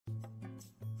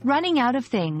Running out of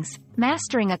things,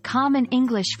 mastering a common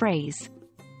English phrase.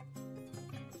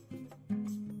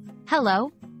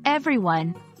 Hello,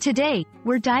 everyone. Today,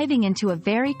 we're diving into a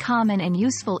very common and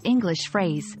useful English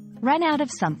phrase, run out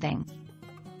of something.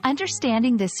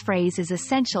 Understanding this phrase is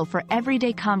essential for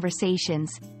everyday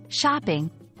conversations,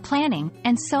 shopping, planning,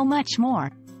 and so much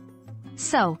more.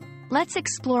 So, let's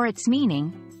explore its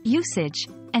meaning, usage,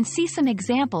 and see some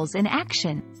examples in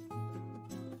action.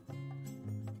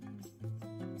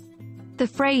 The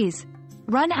phrase,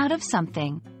 run out of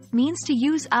something, means to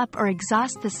use up or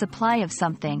exhaust the supply of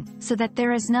something so that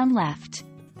there is none left.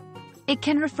 It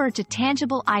can refer to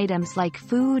tangible items like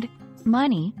food,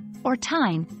 money, or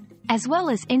time, as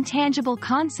well as intangible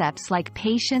concepts like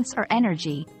patience or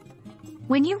energy.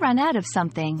 When you run out of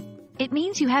something, it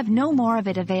means you have no more of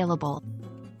it available.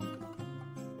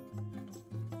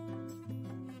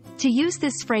 To use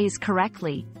this phrase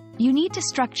correctly, you need to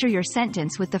structure your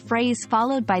sentence with the phrase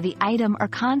followed by the item or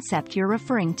concept you're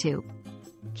referring to.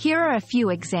 Here are a few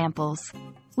examples.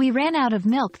 We ran out of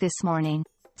milk this morning,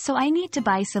 so I need to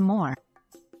buy some more.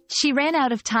 She ran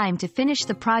out of time to finish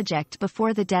the project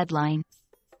before the deadline.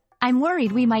 I'm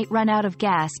worried we might run out of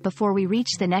gas before we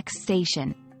reach the next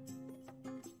station.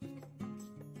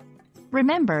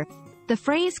 Remember, the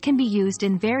phrase can be used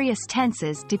in various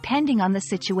tenses depending on the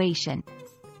situation.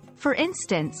 For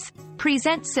instance,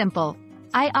 present simple,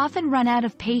 I often run out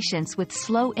of patience with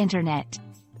slow internet.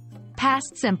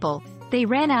 Past simple, they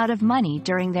ran out of money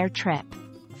during their trip.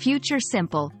 Future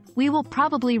simple, we will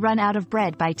probably run out of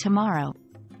bread by tomorrow.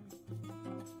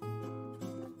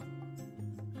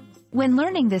 When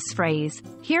learning this phrase,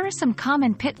 here are some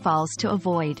common pitfalls to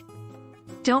avoid.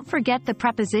 Don't forget the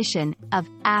preposition of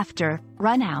after,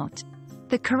 run out.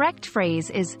 The correct phrase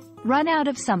is run out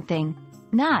of something,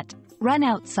 not run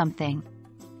out something.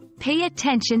 Pay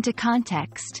attention to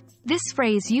context. This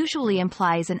phrase usually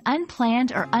implies an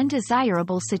unplanned or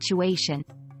undesirable situation.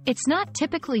 It's not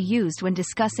typically used when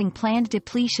discussing planned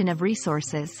depletion of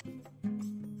resources.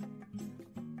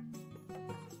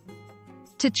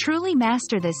 To truly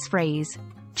master this phrase,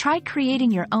 try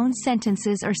creating your own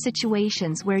sentences or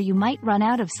situations where you might run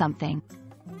out of something.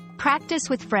 Practice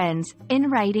with friends, in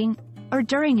writing, or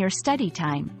during your study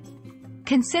time.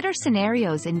 Consider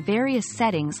scenarios in various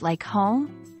settings like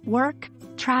home, work,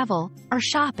 travel, or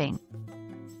shopping.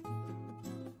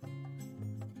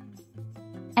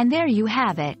 And there you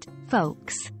have it,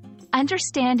 folks.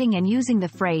 Understanding and using the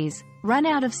phrase, run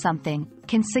out of something,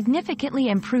 can significantly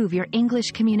improve your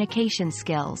English communication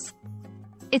skills.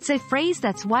 It's a phrase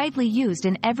that's widely used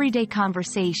in everyday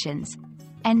conversations,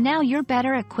 and now you're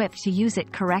better equipped to use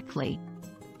it correctly.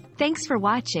 Thanks for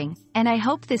watching, and I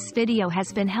hope this video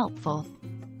has been helpful.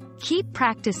 Keep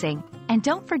practicing, and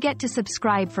don't forget to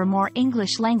subscribe for more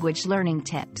English language learning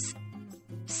tips.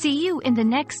 See you in the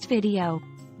next video.